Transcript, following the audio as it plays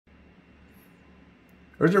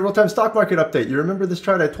Urgent real-time stock market update. You remember this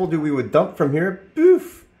chart I told you we would dump from here?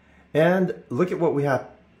 Boof! And look at what we have.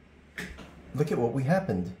 Look at what we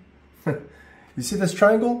happened. You see this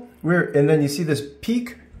triangle? And then you see this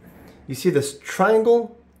peak. You see this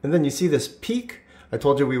triangle, and then you see this peak. I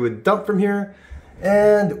told you we would dump from here,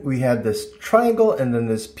 and we had this triangle, and then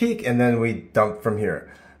this peak, and then we dumped from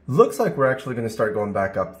here. Looks like we're actually going to start going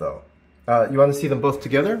back up, though. You want to see them both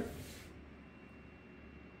together?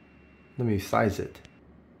 Let me size it.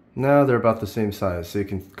 Now they're about the same size, so you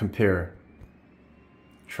can compare.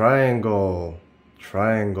 Triangle,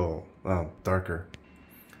 triangle. Oh, darker.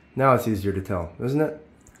 Now it's easier to tell, isn't it?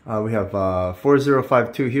 We have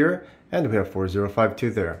 4052 here, and we have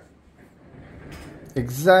 4052 there.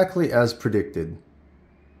 Exactly as predicted.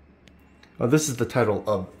 Well, this is the title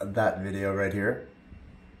of that video right here.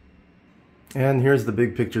 And here's the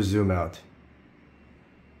big picture zoom out.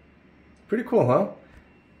 Pretty cool, huh?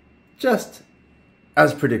 Just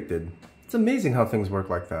as predicted. It's amazing how things work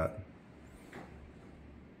like that.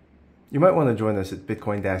 You might want to join us at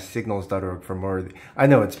bitcoin-signals.org for more. I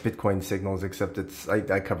know it's Bitcoin Signals, except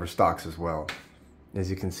I cover stocks as well. As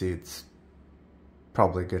you can see, it's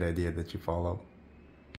probably a good idea that you follow.